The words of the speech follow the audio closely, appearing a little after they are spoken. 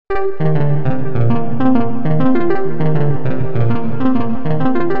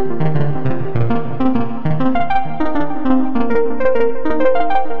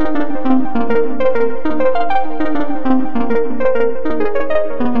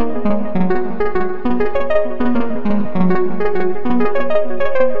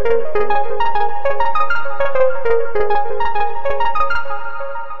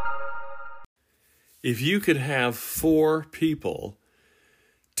If you could have 4 people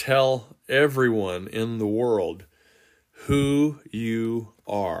tell everyone in the world who you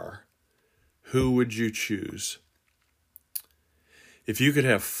are, who would you choose? If you could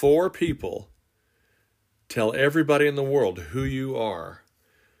have 4 people tell everybody in the world who you are,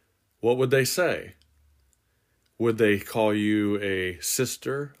 what would they say? Would they call you a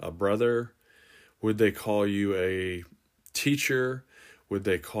sister, a brother? Would they call you a teacher? Would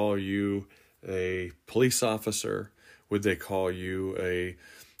they call you a police officer? Would they call you a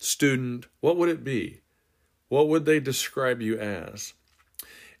student? What would it be? What would they describe you as?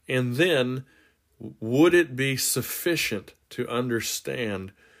 And then, would it be sufficient to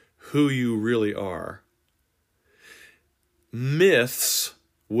understand who you really are? Myths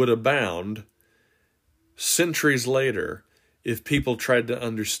would abound centuries later if people tried to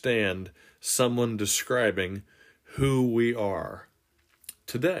understand someone describing who we are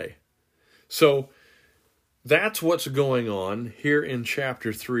today. So that's what's going on here in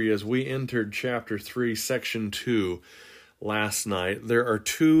chapter 3 as we entered chapter 3, section 2 last night. There are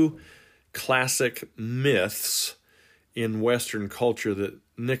 2 classic myths in Western culture that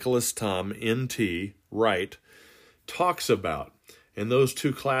Nicholas Tom, N.T. Wright, talks about. And those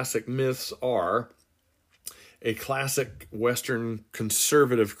 2 classic myths are a classic Western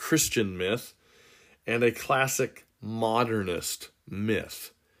conservative Christian myth and a classic modernist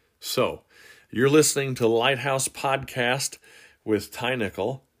myth. So, you're listening to Lighthouse Podcast with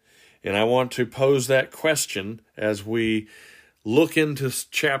Nicol, and I want to pose that question as we look into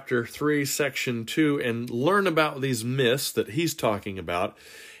chapter 3, section 2, and learn about these myths that he's talking about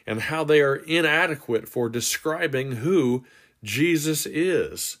and how they are inadequate for describing who Jesus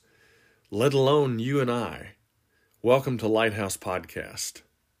is, let alone you and I. Welcome to Lighthouse Podcast.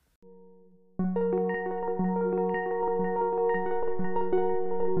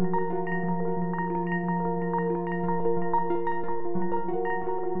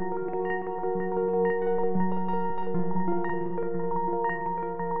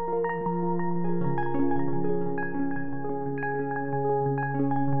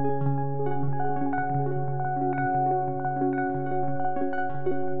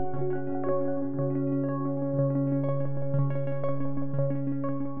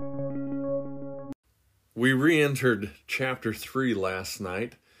 We re-entered chapter 3 last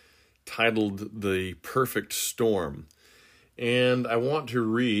night, titled The Perfect Storm. And I want to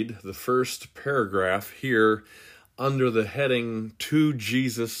read the first paragraph here under the heading 2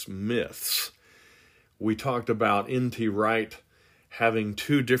 Jesus Myths. We talked about N.T. Wright having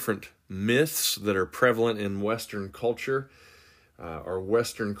 2 different myths that are prevalent in Western culture or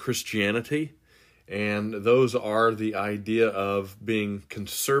Western Christianity. And those are the idea of being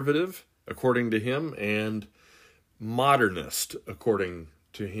conservative, according to him, and modernist, according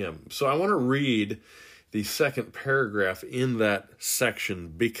to him. So I want to read the second paragraph in that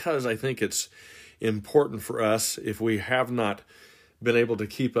section because I think it's important for us, if we have not been able to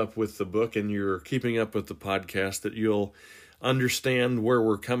keep up with the book and you're keeping up with the podcast, that you'll understand where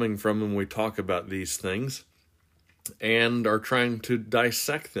we're coming from when we talk about these things and are trying to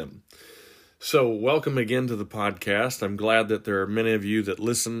dissect them. So welcome again to the podcast. I'm glad that there are many of you that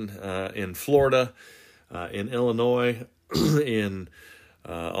listen in Florida, in Illinois,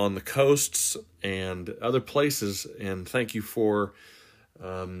 on the coasts and other places. And thank you for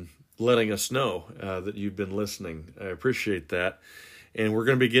letting us know that you've been listening. I appreciate that. And we're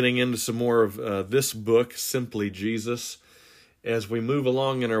going to be getting into some more of this book, Simply Jesus, as we move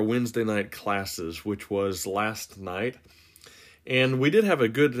along in our Wednesday night classes, which was last night. And we did have a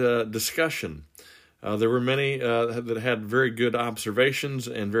good discussion. There were many that had very good observations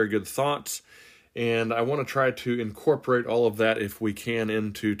and very good thoughts. And I want to try to incorporate all of that, if we can,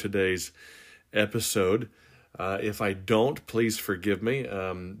 into today's episode. If I don't, please forgive me.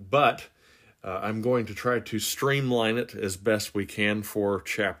 But I'm going to try to streamline it as best we can for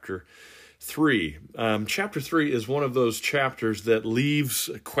chapter 3. Chapter 3 is one of those chapters that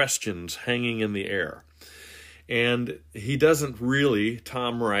leaves questions hanging in the air. And he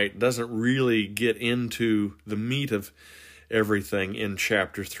Tom Wright doesn't really get into the meat of everything in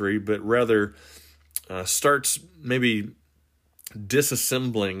chapter 3, but rather starts maybe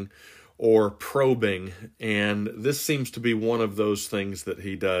disassembling or probing, and this seems to be one of those things that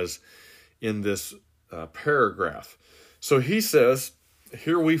he does in this paragraph. So he says,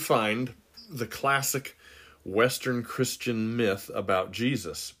 here we find the classic Western Christian myth about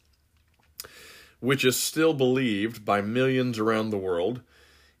Jesus, which is still believed by millions around the world.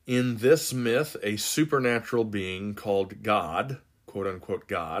 In this myth, a supernatural being called God, quote-unquote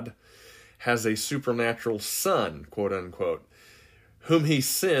God, has a supernatural son, quote-unquote, whom he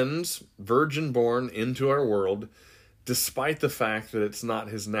sends, virgin-born, into our world, despite the fact that it's not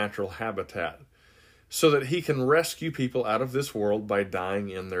his natural habitat, so that he can rescue people out of this world by dying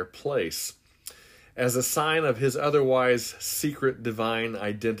in their place. As a sign of his otherwise secret divine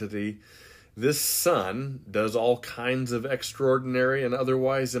identity, this son does all kinds of extraordinary and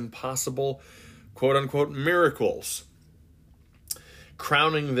otherwise impossible, quote-unquote, miracles,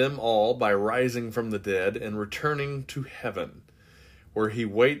 crowning them all by rising from the dead and returning to heaven, where he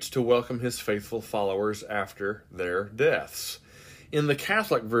waits to welcome his faithful followers after their deaths. In the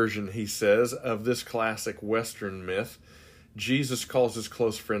Catholic version, he says, of this classic Western myth, Jesus calls his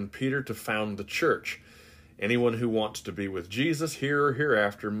close friend Peter to found the church. Anyone who wants to be with Jesus here or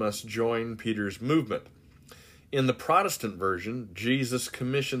hereafter must join Peter's movement. In the Protestant version, Jesus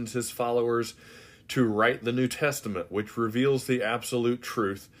commissions his followers to write the New Testament, which reveals the absolute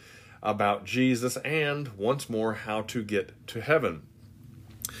truth about Jesus and, once more, how to get to heaven.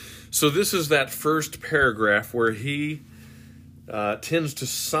 So this is that first paragraph where he tends to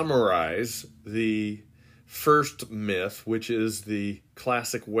summarize the first myth, which is the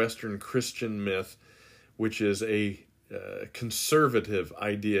classic Western Christian myth, which is a conservative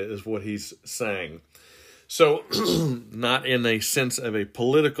idea, is what he's saying. So, not in a sense of a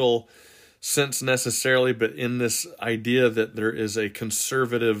political sense necessarily, but in this idea that there is a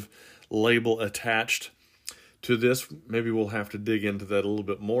conservative label attached to this. Maybe we'll have to dig into that a little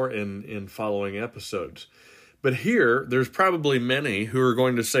bit more in following episodes. But here, there's probably many who are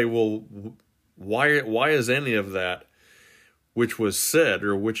going to say, well, why is any of that which was said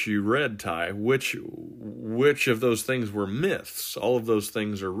or which you read, Ty, which of those things were myths? All of those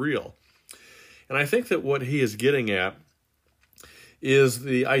things are real. And I think that what he is getting at is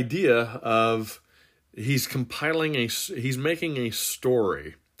the idea of he's making a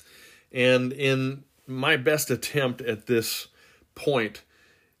story. And in my best attempt at this point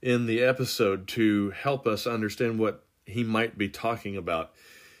in the episode to help us understand what he might be talking about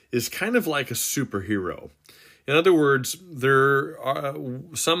is kind of like a superhero. In other words,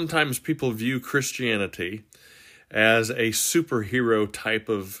 sometimes people view Christianity as a superhero type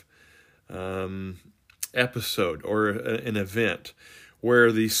of episode or an event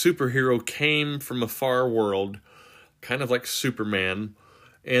where the superhero came from a far world, kind of like Superman,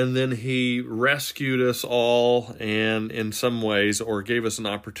 and then he rescued us all, and in some ways, or gave us an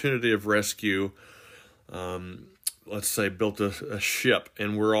opportunity of rescue. Let's say built a ship,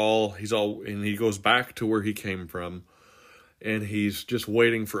 and he goes back to where he came from, and he's just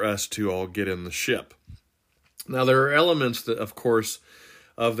waiting for us to all get in the ship. Now, there are elements that, of course,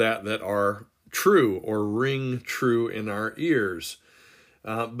 of that are true or ring true in our ears.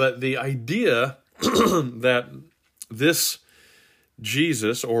 But the idea that this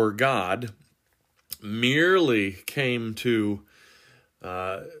Jesus or God merely came to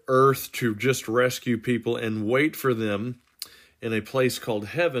earth to just rescue people and wait for them in a place called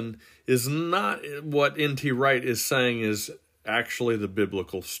heaven is not what N.T. Wright is saying is actually the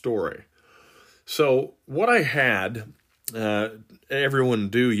biblical story. So what I had everyone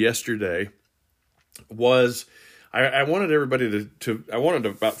do yesterday was I wanted everybody I wanted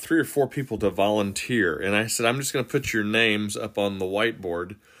about 3 or 4 people to volunteer. And I said, I'm just going to put your names up on the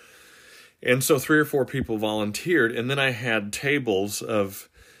whiteboard. And so 3 or 4 people volunteered. And then I had tables of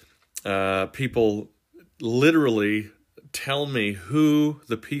people literally tell me who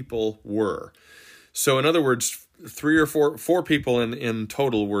the people were. So in other words, 3 or 4 people in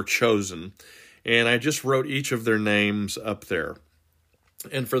total were chosen. And I just wrote each of their names up there.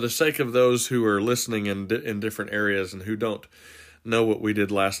 And for the sake of those who are listening in different areas and who don't know what we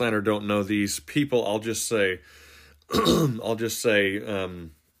did last night or don't know these people, I'll just say,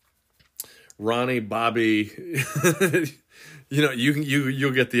 Ronnie, Bobby,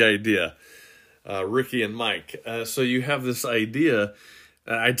 you'll get the idea. Ricky and Mike. So you have this idea.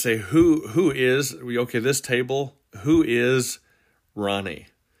 I'd say who is this table? Who is Ronnie?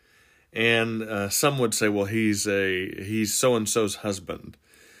 And some would say, well, he's so-and-so's husband.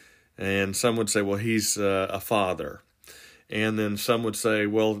 And some would say, well, he's a father. And then some would say,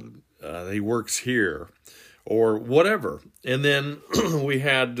 well, he works here or whatever. And then we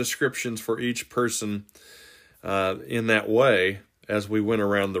had descriptions for each person in that way. as we went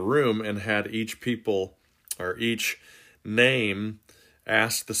around the room and had each people or each name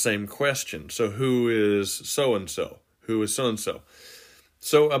ask the same question. So who is so-and-so? Who is so-and-so?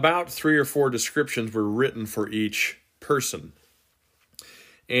 So about 3 or 4 descriptions were written for each person.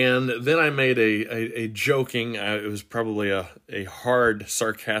 And then I made a joking, it was probably a hard,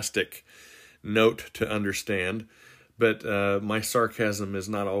 sarcastic note to understand, but my sarcasm is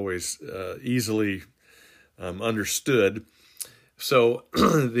not always easily understood. So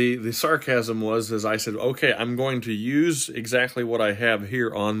the sarcasm was, as I said, okay, I'm going to use exactly what I have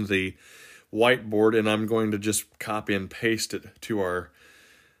here on the whiteboard, and I'm going to just copy and paste it to our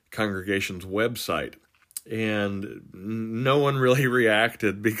congregation's website. And no one really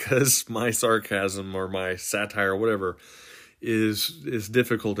reacted because my sarcasm or my satire or whatever is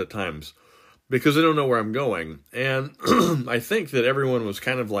difficult at times because they don't know where I'm going. And I think that everyone was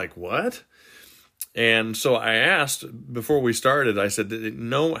kind of like, what? And so I asked before we started, I said,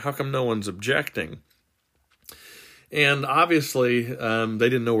 no, how come no one's objecting? And obviously they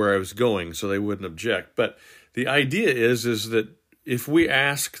didn't know where I was going, so they wouldn't object. But the idea is that if we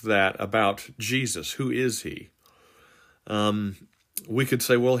ask that about Jesus, who is he? We could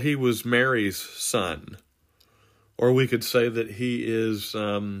say, well, he was Mary's son. Or we could say that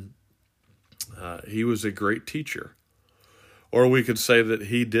he was a great teacher. Or we could say that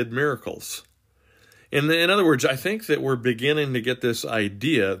he did miracles. In other words, I think that we're beginning to get this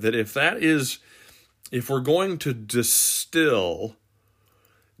idea that if we're going to distill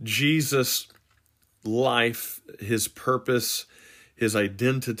Jesus' life, his purpose, his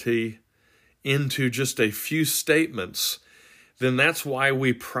identity into just a few statements, then that's why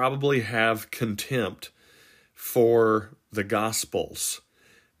we probably have contempt for the Gospels.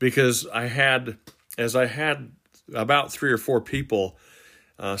 Because I had about 3 or 4 people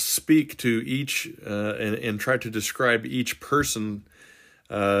speak to each and try to describe each person's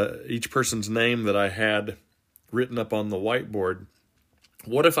name that I had written up on the whiteboard.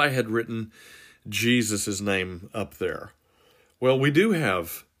 What if I had written Jesus' name up there? Well, we do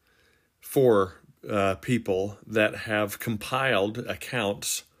have 4 people that have compiled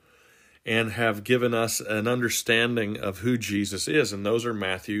accounts and have given us an understanding of who Jesus is, and those are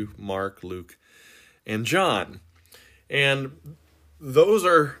Matthew, Mark, Luke, and John. And those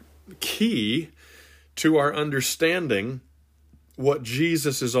are key to our understanding what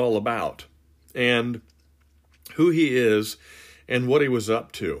Jesus is all about and who he is and what he was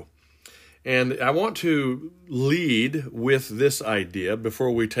up to. And I want to lead with this idea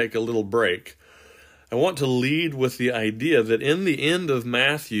before we take a little break. I want to lead with the idea that in the end of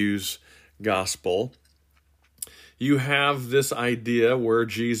Matthew's gospel, you have this idea where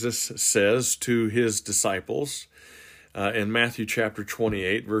Jesus says to his disciples, in Matthew chapter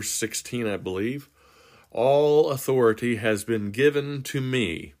 28, verse 16, I believe, all authority has been given to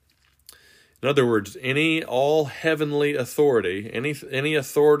me. In other words, all heavenly authority, any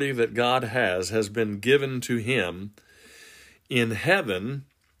authority that God has been given to him in heaven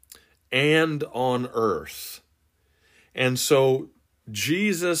and on earth. And so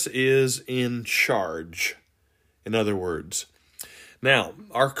Jesus is in charge, in other words. Now,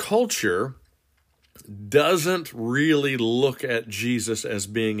 our culture doesn't really look at Jesus as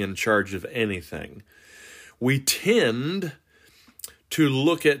being in charge of anything. We tend to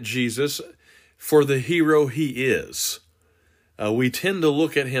look at Jesus for the hero he is. We tend to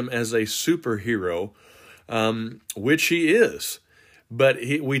look at him as a superhero, which he is. But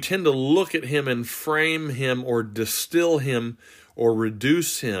we tend to look at him and frame him or distill him or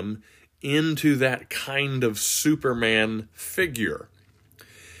reduce him into that kind of Superman figure.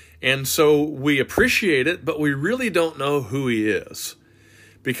 And so we appreciate it, but we really don't know who he is,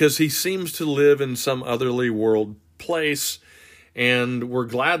 because he seems to live in some otherly world place, and we're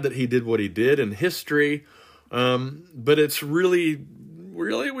glad that he did what he did in history, but it's really,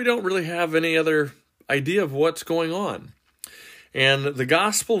 we don't really have any other idea of what's going on. And the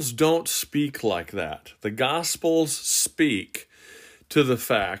Gospels don't speak like that. The Gospels speak to the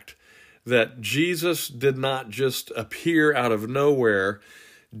fact that Jesus did not just appear out of nowhere,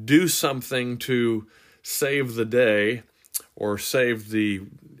 do something to save the day or save the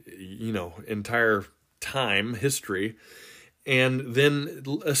entire history, and then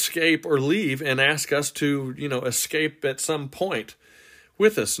escape or leave and ask us to escape at some point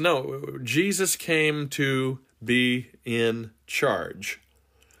with us. No, Jesus came to be in charge.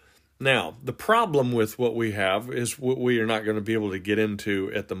 Now, the problem with what we have is what we are not going to be able to get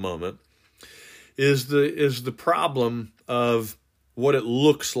into at the moment is the problem of what it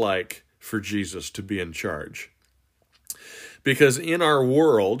looks like for Jesus to be in charge. Because in our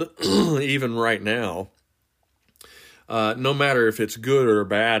world, even right now, no matter if it's good or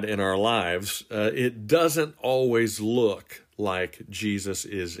bad in our lives, it doesn't always look like Jesus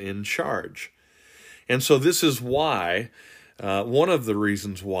is in charge. And so this is why, one of the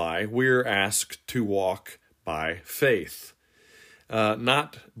reasons why we're asked to walk by faith,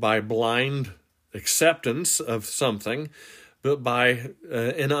 not by blind acceptance of something, but by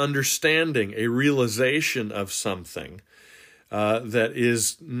an understanding, a realization of something that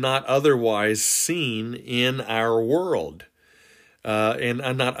is not otherwise seen in our world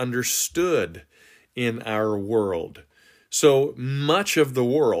and not understood in our world. So much of the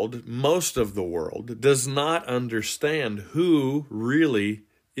world, most of the world, does not understand who really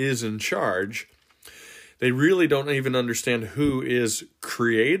is in charge. They really don't even understand who is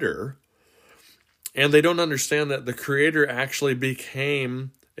creator. And they don't understand that the creator actually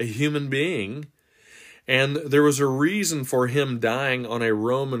became a human being. And there was a reason for him dying on a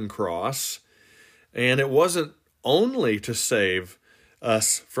Roman cross. And it wasn't only to save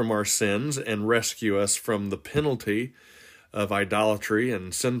us from our sins and rescue us from the penalty of idolatry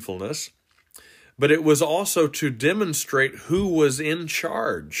and sinfulness, but it was also to demonstrate who was in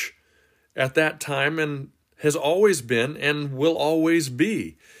charge at that time and has always been and will always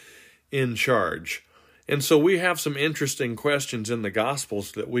be in charge. And so we have some interesting questions in the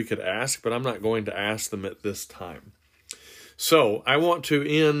Gospels that we could ask, but I'm not going to ask them at this time. So I want to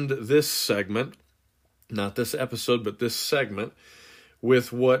end this segment, not this episode, but this segment,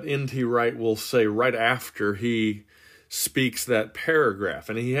 with what N.T. Wright will say right after he speaks that paragraph.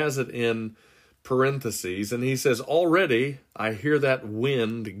 And he has it in parentheses, and he says, "Already I hear that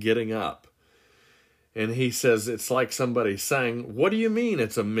wind getting up." And he says, it's like somebody saying, "What do you mean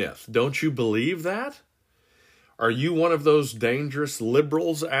it's a myth? Don't you believe that? Are you one of those dangerous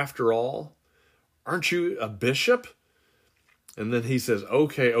liberals after all? Aren't you a bishop?" And then he says,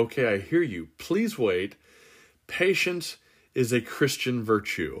 okay, I hear you. Please wait. Patience is a Christian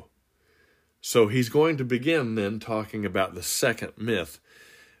virtue." So he's going to begin then talking about the second myth,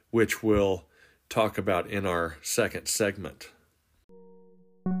 which we'll talk about in our second segment.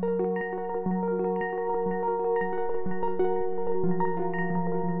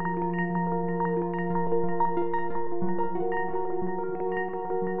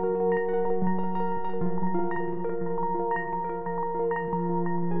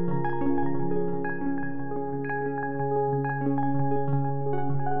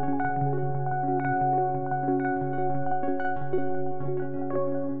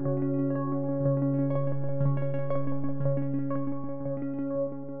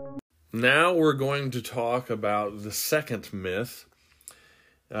 Now we're going to talk about the second myth,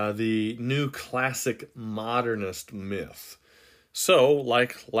 the new classic modernist myth. So,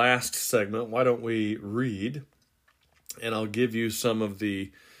 like last segment, why don't we read, and I'll give you some of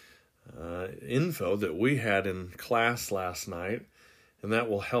the info that we had in class last night, and that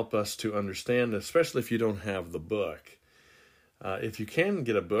will help us to understand, especially if you don't have the book. If you can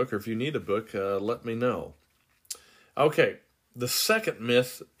get a book, or if you need a book, let me know. Okay. The second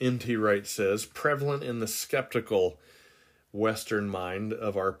myth, N.T. Wright says, prevalent in the skeptical Western mind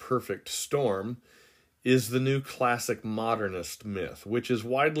of our perfect storm, is the new classic modernist myth, which is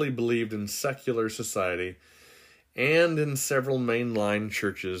widely believed in secular society and in several mainline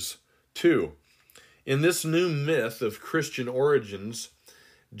churches too. In this new myth of Christian origins,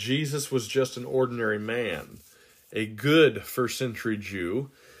 Jesus was just an ordinary man, a good first-century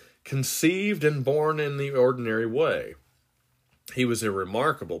Jew, conceived and born in the ordinary way. He was a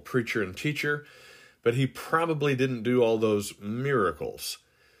remarkable preacher and teacher, but he probably didn't do all those miracles.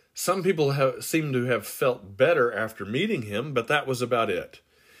 Some people seem to have felt better after meeting him, but that was about it.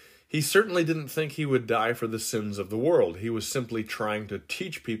 He certainly didn't think he would die for the sins of the world. He was simply trying to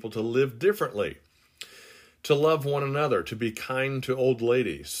teach people to live differently, to love one another, to be kind to old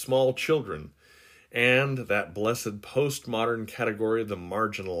ladies, small children, and that blessed postmodern category, the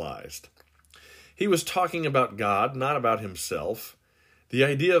marginalized. He was talking about God, not about himself. The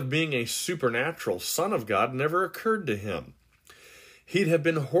idea of being a supernatural son of God never occurred to him. He'd have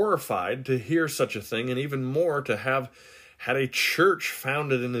been horrified to hear such a thing, and even more to have had a church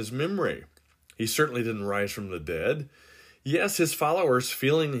founded in his memory. He certainly didn't rise from the dead. Yes, his followers,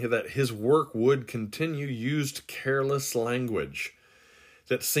 feeling that his work would continue, used careless language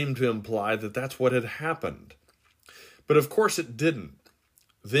that seemed to imply that that's what had happened. But of course it didn't.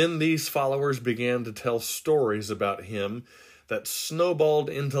 Then these followers began to tell stories about him that snowballed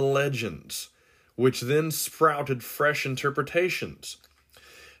into legends, which then sprouted fresh interpretations.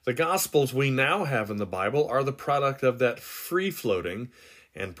 The Gospels we now have in the Bible are the product of that free-floating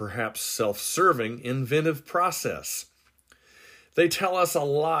and perhaps self-serving inventive process. They tell us a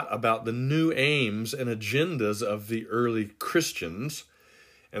lot about the new aims and agendas of the early Christians,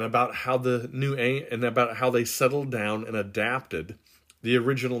 and about how they settled down and adapted the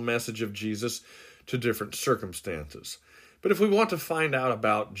original message of Jesus to different circumstances. But if we want to find out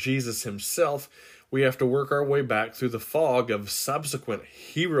about Jesus himself, we have to work our way back through the fog of subsequent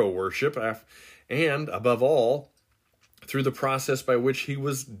hero worship, and, above all, through the process by which he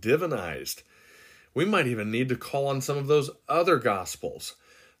was divinized. We might even need to call on some of those other Gospels,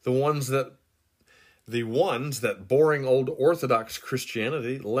 the ones that boring old Orthodox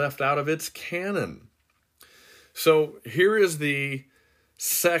Christianity left out of its canon. So here is the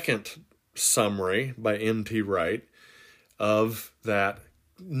second summary by N.T. Wright of that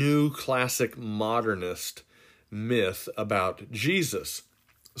new classic modernist myth about Jesus.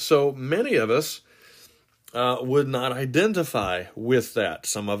 So many of us would not identify with that.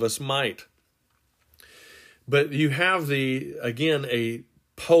 Some of us might. But you have a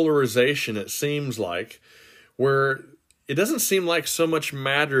polarization, it seems like, where it doesn't seem like so much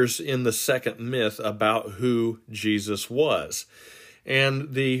matters in the second myth about who Jesus was.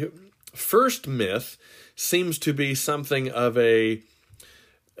 And the first myth seems to be something of a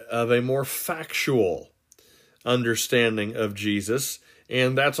more factual understanding of Jesus,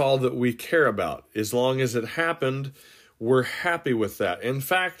 and that's all that we care about. As long as it happened, we're happy with that. In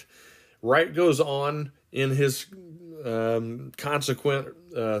fact, Wright goes on in his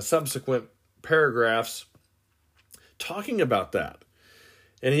subsequent paragraphs talking about that.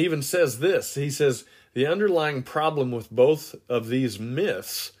 And he even says this. He says, the underlying problem with both of these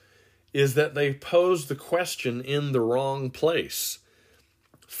myths is that they pose the question in the wrong place.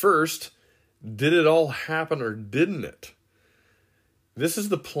 First, did it all happen or didn't it? This is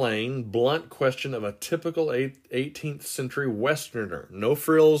the plain, blunt question of a typical 18th century Westerner. No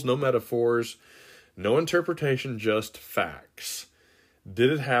frills, no metaphors, no interpretation, just facts.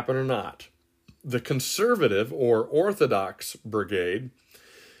 Did it happen or not? The conservative or orthodox brigade,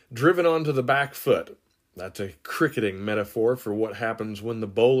 driven onto the back foot. That's a cricketing metaphor for what happens when the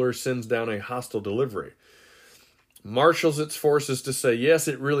bowler sends down a hostile delivery. Marshals its forces to say, yes,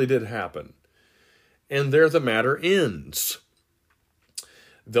 it really did happen. And there the matter ends.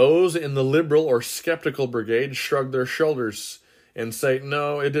 Those in the liberal or skeptical brigade shrug their shoulders and say,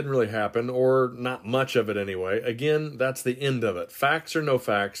 no, it didn't really happen, or not much of it anyway. Again, that's the end of it. Facts or no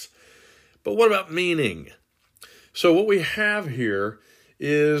facts. But what about meaning? So what we have here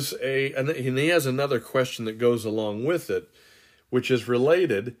is and he has another question that goes along with it, which is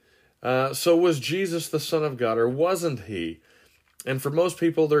related. So was Jesus the Son of God, or wasn't he? And for most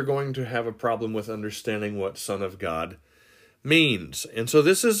people, they're going to have a problem with understanding what Son of God means. And so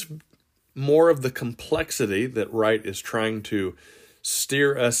this is more of the complexity that Wright is trying to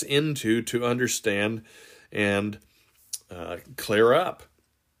steer us into to understand and clear up.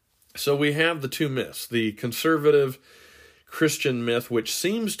 So we have the two myths, the conservative Christian myth, which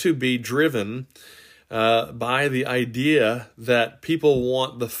seems to be driven by the idea that people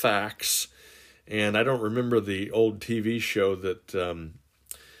want the facts. And I don't remember the old TV show that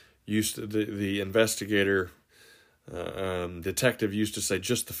the investigator detective used to say,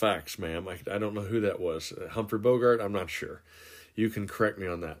 just the facts, ma'am. I don't know who that was. Humphrey Bogart? I'm not sure. You can correct me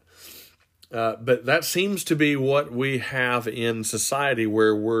on that. But that seems to be what we have in society,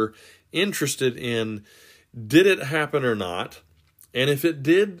 where we're interested in, did it happen or not? And if it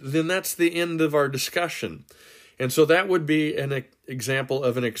did, then that's the end of our discussion. And so that would be an example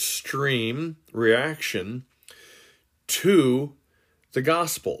of an extreme reaction to the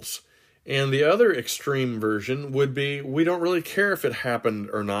Gospels. And the other extreme version would be, we don't really care if it happened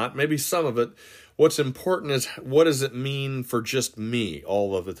or not, maybe some of it. What's important is, what does it mean for just me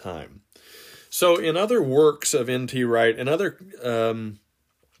all of the time? So in other works of N.T. Wright and other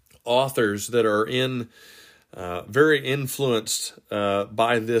authors that are very influenced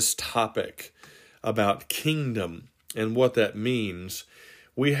by this topic about kingdom and what that means,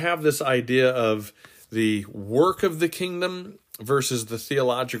 we have this idea of the work of the kingdom versus the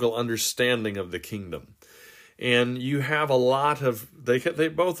theological understanding of the kingdom. And you have a lot of, they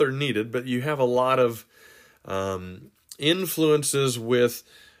both are needed, but you have a lot of influences with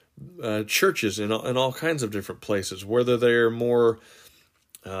churches in all kinds of different places, whether they're more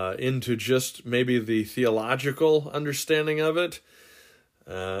into just maybe the theological understanding of it,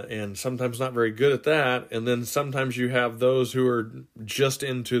 and sometimes not very good at that. And then sometimes you have those who are just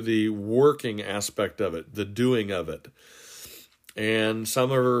into the working aspect of it, the doing of it. And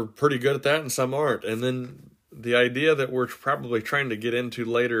some are pretty good at that and some aren't. And then the idea that we're probably trying to get into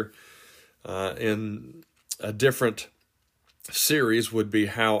later in a different series would be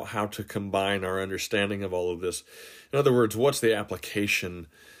how to combine our understanding of all of this. In other words, what's the application?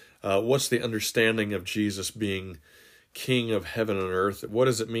 What's the understanding of Jesus being King of heaven and earth? What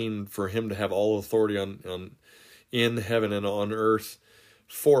does it mean for him to have all authority in heaven and on earth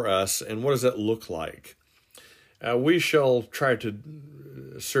for us? And what does that look like? We shall try to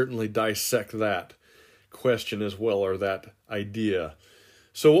certainly dissect that question as well, or that idea.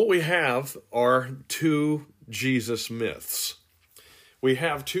 So what we have are two Jesus myths. We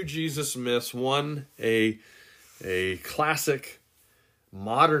have two Jesus myths, one a classic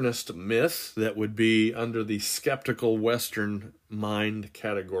modernist myth that would be under the skeptical Western mind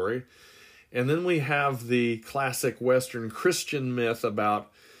category. And then we have the classic Western Christian myth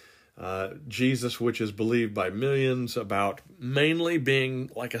about Jesus, which is believed by millions, about mainly being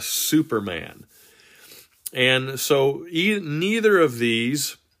like a Superman. And so neither of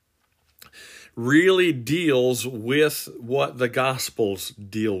these really deals with what the Gospels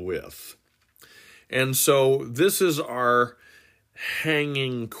deal with. And so this is our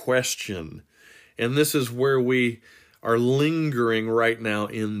hanging question. And this is where we are lingering right now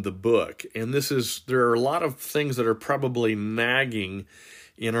in the book. And there are a lot of things that are probably nagging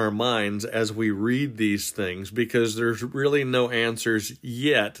in our minds as we read these things, because there's really no answers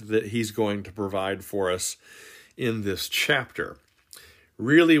yet that he's going to provide for us in this chapter.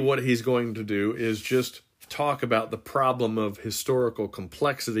 Really what he's going to do is just talk about the problem of historical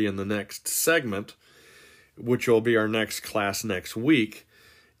complexity in the next segment, which will be our next class next week.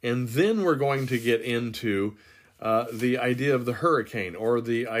 And then we're going to get into the idea of the hurricane, or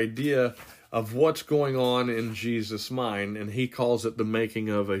the idea of what's going on in Jesus' mind, and he calls it the making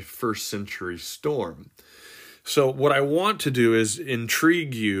of a first century storm. So what I want to do is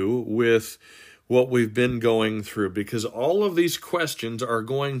intrigue you with what we've been going through, because all of these questions are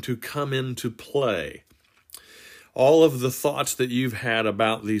going to come into play. All of the thoughts that you've had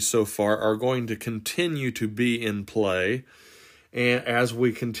about these so far are going to continue to be in play as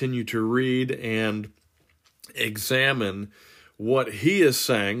we continue to read and examine what he is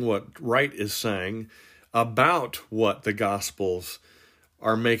saying, what Wright is saying about what the Gospels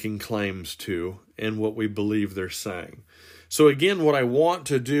are making claims to and what we believe they're saying. So again, what I want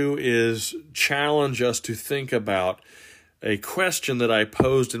to do is challenge us to think about a question that I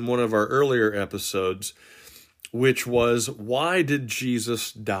posed in one of our earlier episodes, which was, why did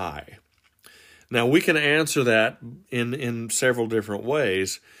Jesus die? Now, we can answer that in several different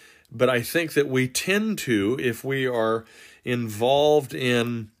ways, but I think that we tend to, if we are involved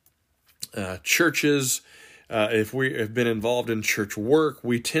in churches, if we have been involved in church work,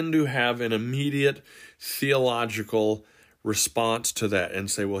 we tend to have an immediate theological response to that and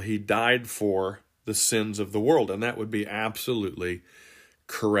say, well, he died for the sins of the world, and that would be absolutely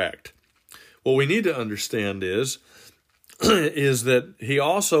correct. What we need to understand is that he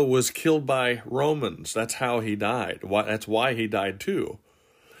also was killed by Romans. That's how he died. That's why he died too.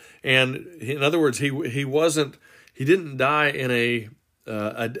 And in other words, he didn't die in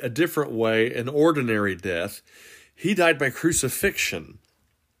a different way, an ordinary death. He died by crucifixion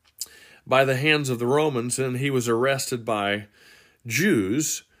by the hands of the Romans, and he was arrested by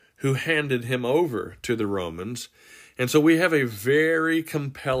Jews who handed him over to the Romans. And so we have a very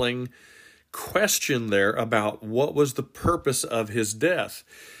compelling question there about what was the purpose of his death.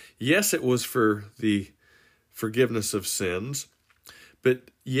 Yes, it was for the forgiveness of sins,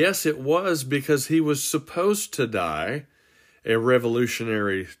 but yes, it was because he was supposed to die a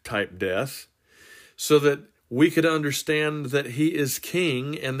revolutionary type death so that we could understand that he is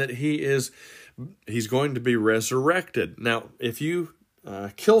king and that he's going to be resurrected. Now, if you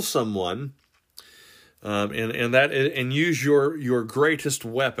kill someone and use your greatest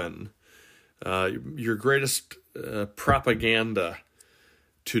weapon, your greatest propaganda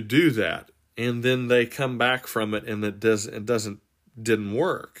to do that, and then they come back from it and it didn't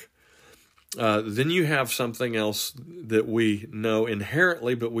work, then you have something else that we know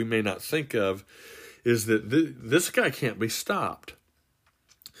inherently, but we may not think of, is that this guy can't be stopped.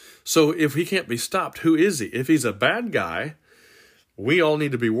 So if he can't be stopped, who is he? If he's a bad guy, we all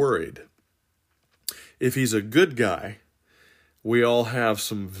need to be worried. If he's a good guy, we all have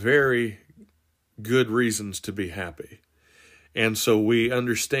some very good reasons to be happy. And so we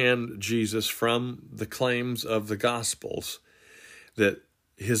understand Jesus from the claims of the Gospels that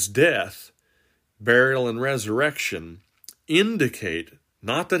his death, burial, and resurrection indicate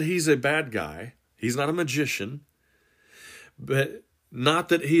not that he's a bad guy, he's not a magician, but not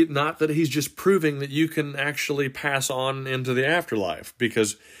that he's just proving that you can actually pass on into the afterlife,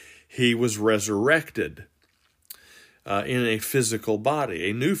 because he was resurrected in a physical body,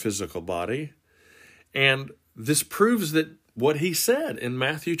 a new physical body. And this proves that what he said in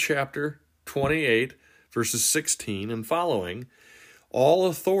Matthew chapter 28, verses 16 and following. All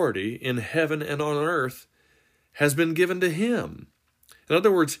authority in heaven and on earth has been given to him. In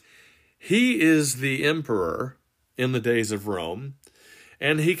other words, he is the emperor in the days of Rome,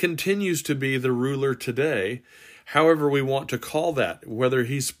 and he continues to be the ruler today, however we want to call that, whether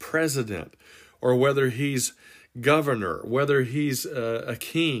he's president or whether he's governor, whether he's a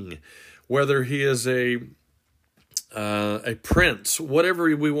king, whether he is a prince,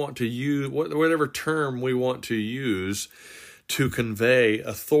 whatever we want to use, whatever term we want to use to convey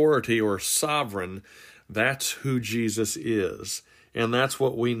authority or sovereign, that's who Jesus is. And that's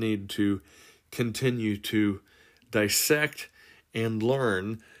what we need to continue to dissect and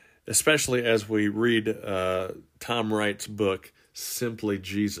learn, especially as we read Tom Wright's book, Simply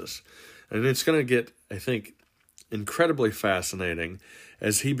Jesus. And it's going to get, I think, incredibly fascinating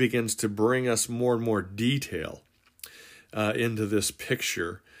as he begins to bring us more and more detail into this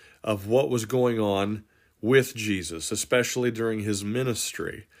picture of what was going on with Jesus, especially during his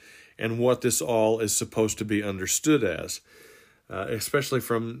ministry, and what this all is supposed to be understood as, especially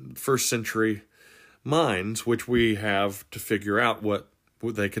from first century minds, which we have to figure out what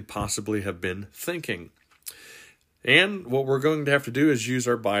they could possibly have been thinking. And what we're going to have to do is use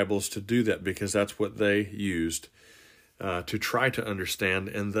our Bibles to do that, because that's what they used to try to understand,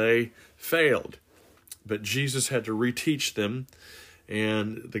 and they failed. But Jesus had to reteach them,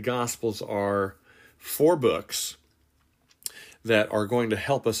 and the Gospels are 4 books that are going to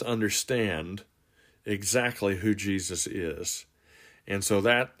help us understand exactly who Jesus is. And so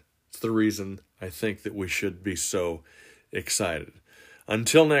that's the reason I think that we should be so excited.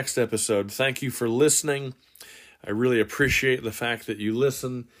 Until next episode, thank you for listening. I really appreciate the fact that you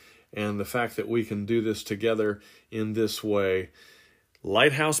listen and the fact that we can do this together in this way.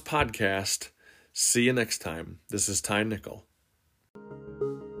 Lighthouse Podcast. See you next time. This is Nicol.